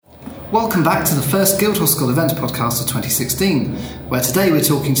Welcome back to the first Guildhall School Events podcast of 2016, where today we're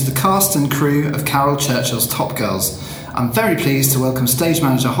talking to the cast and crew of Carol Churchill's Top Girls. I'm very pleased to welcome stage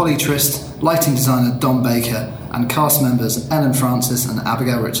manager Holly Trist, lighting designer Dom Baker, and cast members Ellen Francis and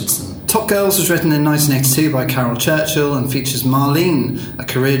Abigail Richardson. Top Girls was written in 1982 by Carol Churchill and features Marlene, a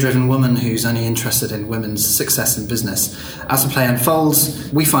career-driven woman who's only interested in women's success in business. As the play unfolds,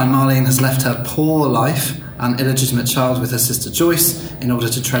 we find Marlene has left her poor life and illegitimate child with her sister Joyce in order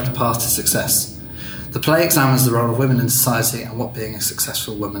to tread the path to success. The play examines the role of women in society and what being a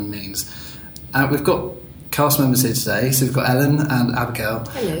successful woman means. We've got cast members here today, so we've got Ellen and Abigail.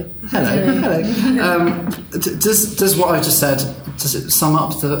 Hello. Does what I just said, does it sum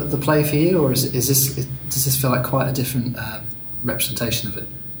up the play for you, or does this feel like quite a different representation of it?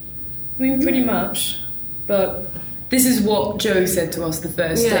 I mean, pretty much, but this is what Joe said to us the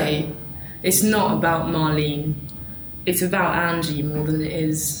first day. It's not about Marlene, it's about Angie more than it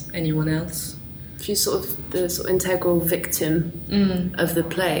is anyone else. She's sort of the integral victim of the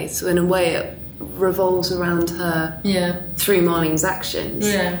play, so in a way it revolves around her through Marlene's actions.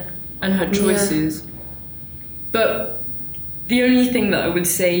 Yeah, and her choices. But the only thing that I would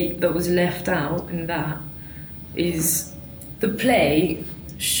say that was left out in that is the play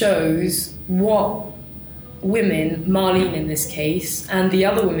shows what women, Marlene in this case, and the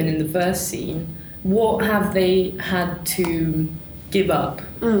other women in the first scene, what have they had to give up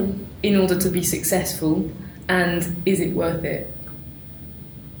in order to be successful, and is it worth it?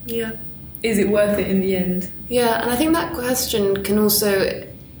 Yeah. Is it worth it in the end? Yeah, and I think that question can also,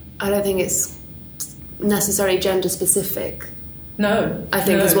 I don't think it's necessarily gender specific. No. I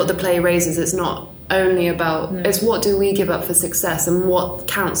think is what the play raises. It's not only about, it's what do we give up for success and what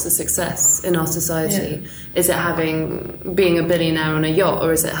counts as success in our society. Is it being a billionaire on a yacht,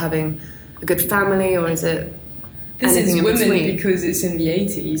 or is it having a good family, or is it this anything is women in between? Because it's in the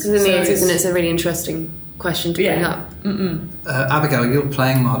 80s. It's in the 80s, and it's a really interesting question to bring up. Abigail, you're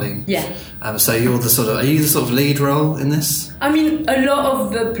playing Marlene. Yeah. So you're are you the sort of lead role in this? I mean, a lot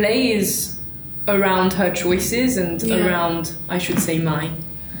of the play is around her choices and around, I should say,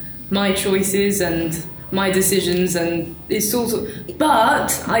 my choices and my decisions, and it's also,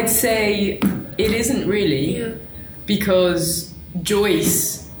 but I'd say it isn't really, because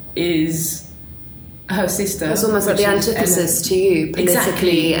Joyce is her sister. It's almost like the antithesis to you,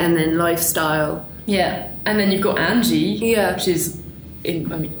 politically and then lifestyle. Yeah, and then you've got Angie, which is,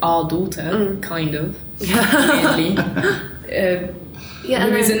 our daughter, kind of, weirdly.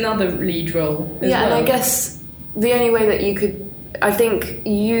 Who is another lead role as well. And I guess the only way that you could, I think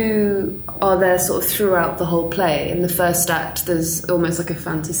you are there sort of throughout the whole play. In the first act, there's almost like a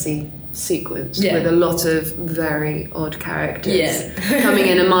fantasy sequence with a lot of very odd characters coming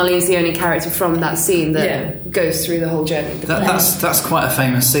in, and Marlene's the only character from that scene that goes through the whole journey. That's quite a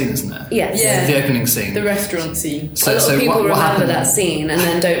famous scene, isn't it? Yes. Yeah. The opening scene. The restaurant scene. So a lot of people remember that scene and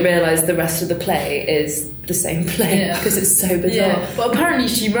then don't realise the rest of the play is the same play because it's so bizarre. Yeah. Well, apparently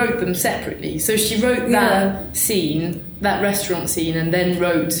she wrote them separately. So she wrote that scene, that restaurant scene, and then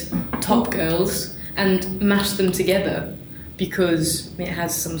wrote Top Girls and mashed them together because it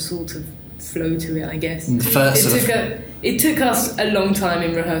has some sort of flow to it, I guess. It took us a long time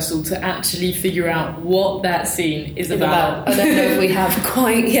in rehearsal to actually figure out what that scene is about. I don't know if we have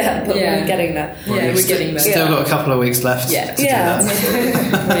quite yet, but we're getting there. We're getting there. Still got a couple of weeks left to do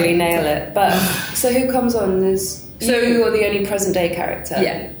that. Really nail it. But so who comes on? You are the only present day character.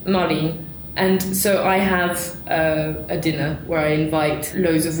 Yeah, Marlene. And so I have a dinner where I invite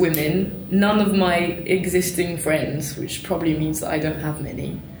loads of women, none of my existing friends, which probably means that I don't have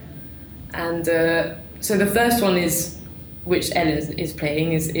many. And so the first one is, which Ellen is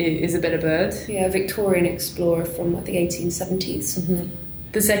playing, is Isabella Bird. Yeah, Victorian explorer from the 1870s. Mm-hmm.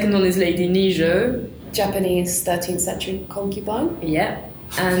 The second one is Lady Nijo. Japanese 13th century concubine. Yeah.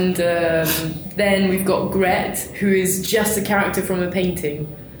 And then we've got Gret, who is just a character from a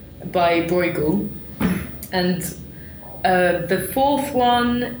painting by Bruegel. And the fourth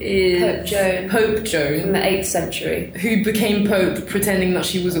one is Pope Joan from the 8th century, who became Pope pretending that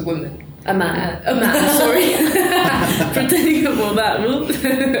she was a woman. A man, sorry. Pretending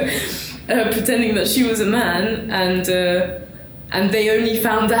that she was a man, and they only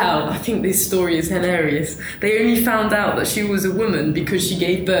found out, I think this story is hilarious, they only found out that she was a woman because she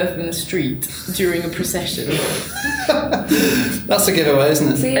gave birth in the street during a procession. That's a giveaway, isn't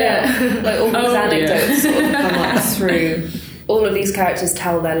it? So like all these anecdotes sort of come up through. All of these characters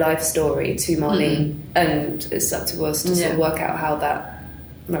tell their life story to Marlene, and it's up to us to sort of work out how that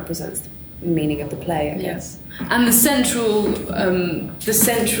represents the meaning of the play, I guess. And the central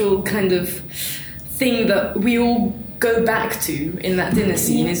kind of thing that we all go back to in that dinner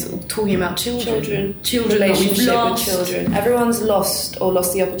scene is talking about children relationship that we've lost. with children. Everyone's lost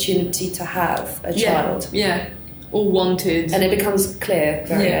the opportunity to have a child. Yeah, or wanted. And it becomes clear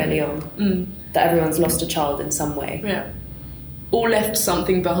very early on that everyone's lost a child in some way. Yeah. Or left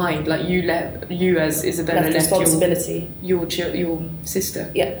something behind, like you as Isabella left responsibility. Your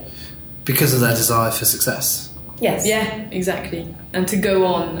sister. Yeah. Because of their desire for success. Yes. Yeah, exactly. And to go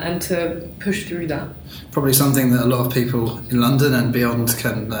on and to push through that. Probably something that a lot of people in London and beyond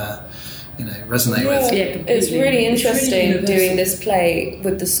can, resonate with. Yeah, it's really interesting really doing this play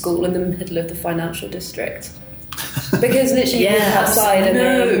with the school in the middle of the financial district. Because literally you walk outside and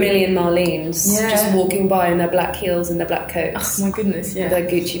there are a million Marlenes just walking by in their black heels and their black coats. Oh my goodness, with their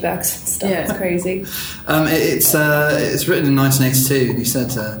Gucci bags and stuff. It's crazy. It's written in 1982, and you said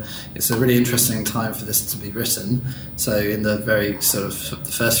it's a really interesting time for this to be written. So in the very sort of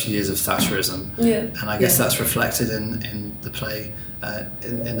the first few years of Thatcherism, and I guess that's reflected in the play,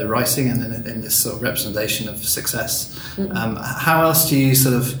 in the writing and in this sort of representation of success. How else do you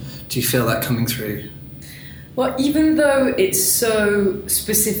feel that coming through? Well, even though it's so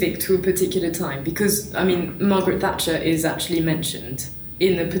specific to a particular time, because, I mean, Margaret Thatcher is actually mentioned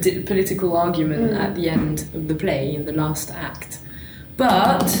in the political argument at the end of the play, in the last act.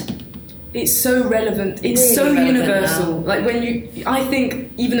 But it's so relevant, it's really so universal. Now. Like I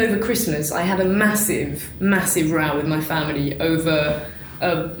think even over Christmas, I had a massive, massive row with my family over,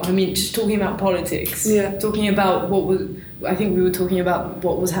 just talking about politics. Yeah. Talking about I think we were talking about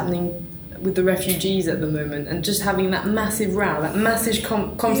what was happening with the refugees at the moment, and just having that massive row, that massive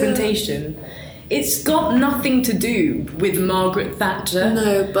confrontation. It's got nothing to do with Margaret Thatcher.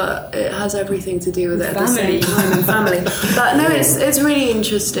 No, but it has everything to do with it at the same time, and family. But no, it's really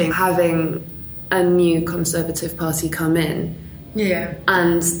interesting having a new Conservative Party come in. Yeah.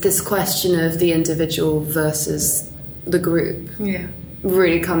 And this question of the individual versus the group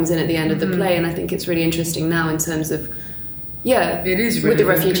really comes in at the end of the play, and I think it's really interesting now in terms of it is with the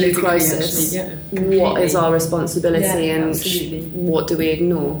refugee crisis. What is our responsibility, and what do we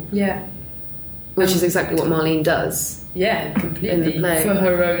ignore? Yeah, which is exactly what Marlene does. Yeah, completely in the play for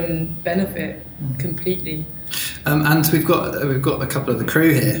her own benefit, completely. And we've got a couple of the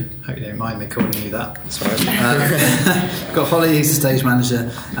crew here. Hope you don't mind me calling you that. Sorry. We've got Holly, who's the stage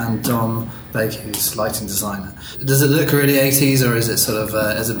manager, and Dom Baker, who's lighting designer. Does it look really 80s, or is it sort of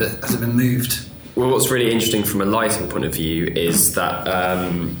has it been moved? Well, what's really interesting from a lighting point of view is that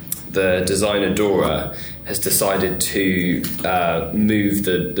the designer Dora has decided to move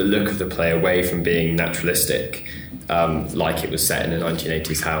the look of the play away from being naturalistic, like it was set in a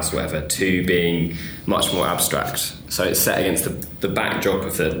 1980s house or whatever, to being much more abstract. So it's set against the backdrop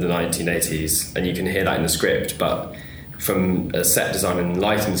of the 1980s, and you can hear that in the script, but from a set design and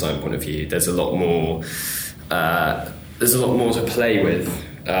lighting design point of view, there's a lot more to play with.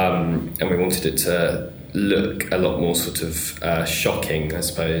 And we wanted it to look a lot more sort of shocking, I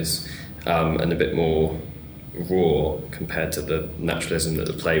suppose, and a bit more raw compared to the naturalism that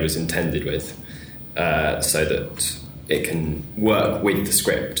the play was intended with, so that it can work with the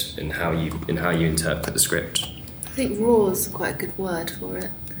script in how you interpret the script. I think raw is quite a good word for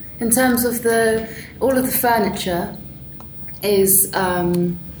it. In terms of all of the furniture is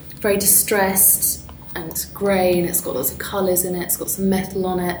very distressed. And it's grey, and it's got lots of colours in it, it's got some metal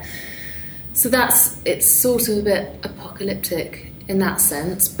on it. So it's sort of a bit apocalyptic in that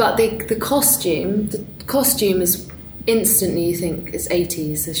sense. But the costume is instantly, you think, it's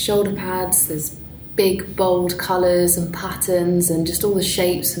 80s. There's shoulder pads, there's big, bold colours and patterns and just all the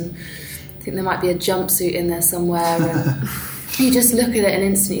shapes. And I think there might be a jumpsuit in there somewhere. And you just look at it and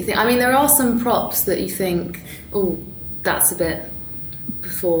instantly think... I mean, there are some props that you think, oh, that's a bit...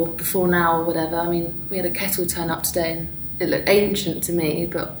 Before now or whatever. I mean, we had a kettle turn up today and it looked ancient to me,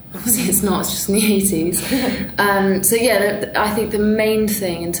 but obviously it's not, it's just in the 80s. I think the main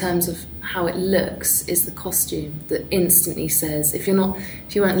thing in terms of how it looks is the costume that instantly says, if you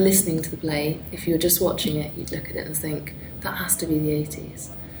weren't listening to the play, if you were just watching it, you'd look at it and think, that has to be the 80s.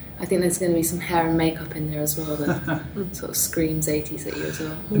 I think there's going to be some hair and makeup in there as well that sort of screams 80s at you as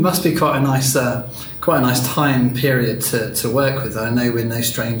well. It must be quite a nice time period to work with. I know we're no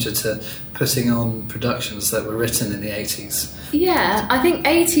stranger to putting on productions that were written in the 80s. Yeah, I think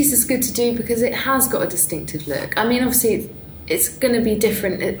 80s is good to do because it has got a distinctive look. I mean, obviously, it's going to be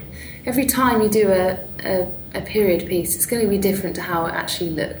different. Every time you do a period piece, it's going to be different to how it actually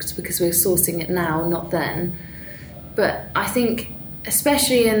looked because we're sourcing it now, not then. But I think...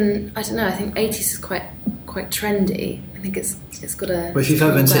 especially I think 80s is quite trendy. I think it's got a... Well, if you've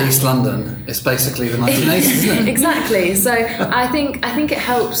ever been to East London, it's basically the 1980s, isn't it? Exactly. So I think it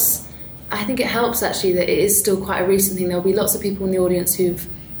helps I think it helps actually that it is still quite a recent thing. There'll be lots of people in the audience who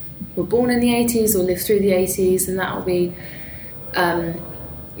were born in the 80s or lived through the 80s, and that will be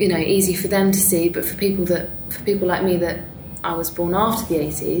easy for them to see. But for people like me that I was born after the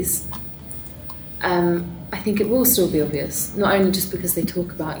 80s, I think it will still be obvious. Not only just because they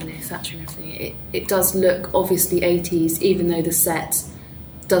talk about Thatcher and everything. It does look obviously 80s, even though the set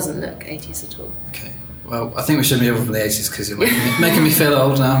doesn't look 80s at all. Okay. Well, I think we should move on from the 80s because you're making me feel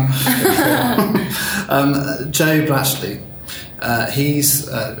old now. Joe Blatchley, he's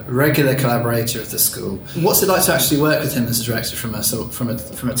a regular collaborator of the school. What's it like to actually work with him as a director from a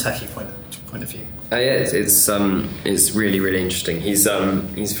techie point of view? It's really, really interesting. He's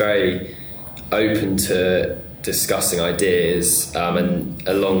very open to discussing ideas, and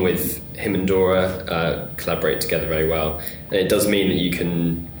along with him and Dora collaborate together very well. And it does mean that you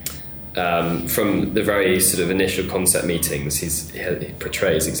can, from the very sort of initial concept meetings, he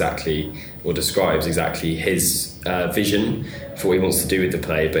portrays exactly or describes exactly his vision for what he wants to do with the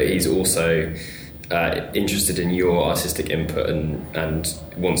play, but he's also interested in your artistic input and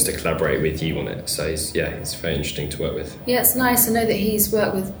wants to collaborate with you on it. So he's very interesting to work with. Yeah, it's nice. I know that he's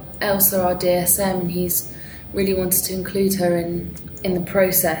worked with Elsa, our DSM, and he's really wanted to include her in the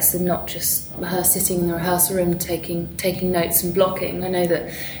process and not just her sitting in the rehearsal room taking notes and blocking. I know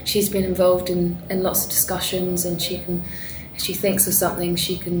that she's been involved in lots of discussions, and if she thinks of something,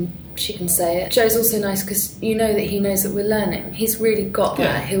 she can say it. Joe's also nice because that he knows that we're learning. He's really got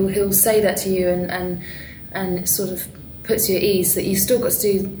that. He'll say that to you, and it sort of puts you at ease that you've still got to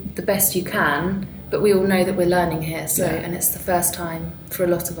do the best you can. But we all know that we're learning here, and it's the first time for a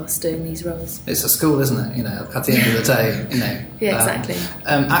lot of us doing these roles. It's a school, isn't it? At the end of the day, Yeah, exactly.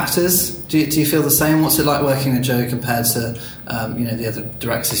 Actors, do you feel the same? What's it like working with Joe compared to the other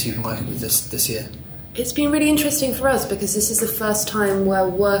directors you've been working with this year? It's been really interesting for us because this is the first time we're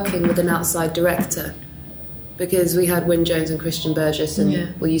working with an outside director. Because we had Wyn Jones and Christian Burgess, and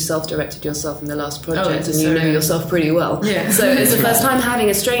you self-directed yourself in the last project, and you know yourself pretty well. Yeah. So it's the first time having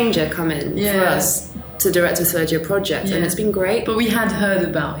a stranger come in for us to direct a third-year project, and it's been great. But we had heard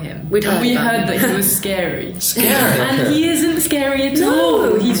about him. We heard that he was scary. And he isn't scary at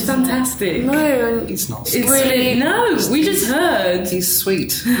all. He's fantastic. No, and he's not scary. It's really we just heard. He's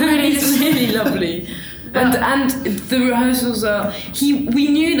sweet. He's really lovely. And the rehearsals are. We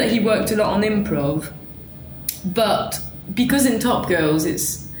knew that he worked a lot on improv. But because in Top Girls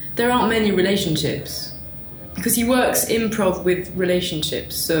there aren't many relationships, because he works improv with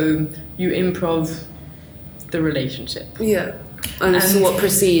relationships, so you improv the relationship. Yeah. And so what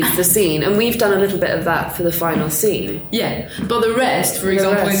precedes the scene, and we've done a little bit of that for the final scene. Yeah, but the rest, for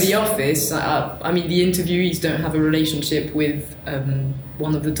example, in The Office, the interviewees don't have a relationship with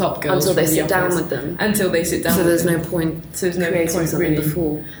one of the top girls until they sit down with them. So there's no point. So there's no point something really.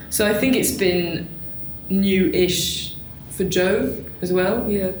 Before. So I think it's been new-ish for Joe as well,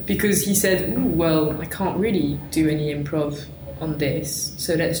 because he said, I can't really do any improv on this,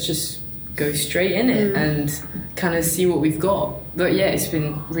 so let's just go straight in it and kind of see what we've got. But it's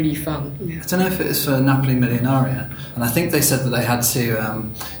been really fun. I don't know if it was for Napoli Milionaria, and I think they said that they had to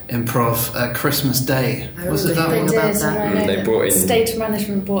improv Christmas Day. Was it that one about that? They brought in stage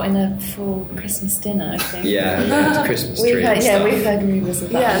management brought in a full Christmas dinner, I think. Yeah, Christmas tree. We've heard rumours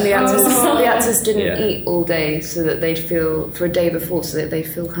of that. Yeah, and the actors didn't eat all day so that they'd feel for a day before, so that they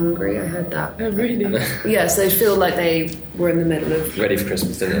feel hungry. I heard that. Oh, really? So they feel like they were in the middle of ready for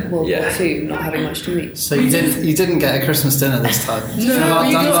Christmas dinner. World War II, not having much to eat. So you didn't get a Christmas dinner this time. No,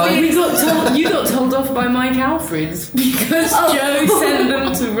 you got told off by Mike Alfreds because Joe sent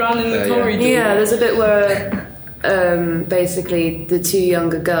them to run in the corridor. Yeah, there's a bit where basically the two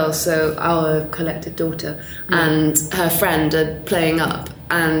younger girls, so our collected daughter and her friend, are playing up,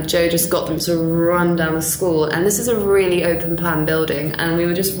 and Joe just got them to run down the school, and this is a really open plan building, and we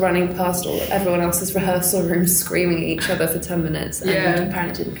were just running past everyone else's rehearsal room screaming at each other for 10 minutes, and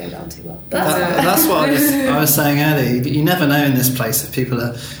apparently it didn't go down too well. That's what I was saying earlier. You never know in this place if people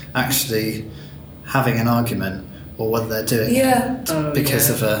are actually having an argument or whether they're doing it because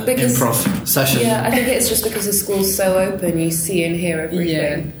of an improv session. Yeah, I think it's just because the school's so open, you see and hear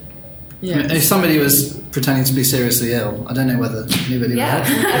everything. I mean, if somebody was pretending to be seriously ill, I don't know whether anybody would help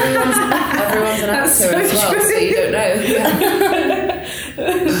them. Everyone's an actor as well, so you don't know.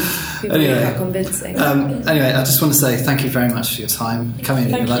 People are not convincing. Anyway, I just want to say thank you very much for your time, coming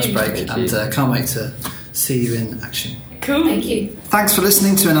in your lunch break, and can't wait to see you in action. Cool. Thank you. Thanks for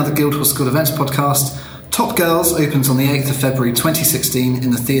listening to another Guildhall School Events podcast. Top Girls opens on the 8th of February 2016 in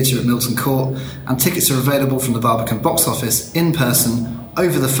the theatre at Milton Court, and tickets are available from the Barbican box office in person,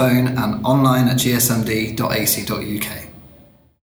 over the phone and online at gsmd.ac.uk.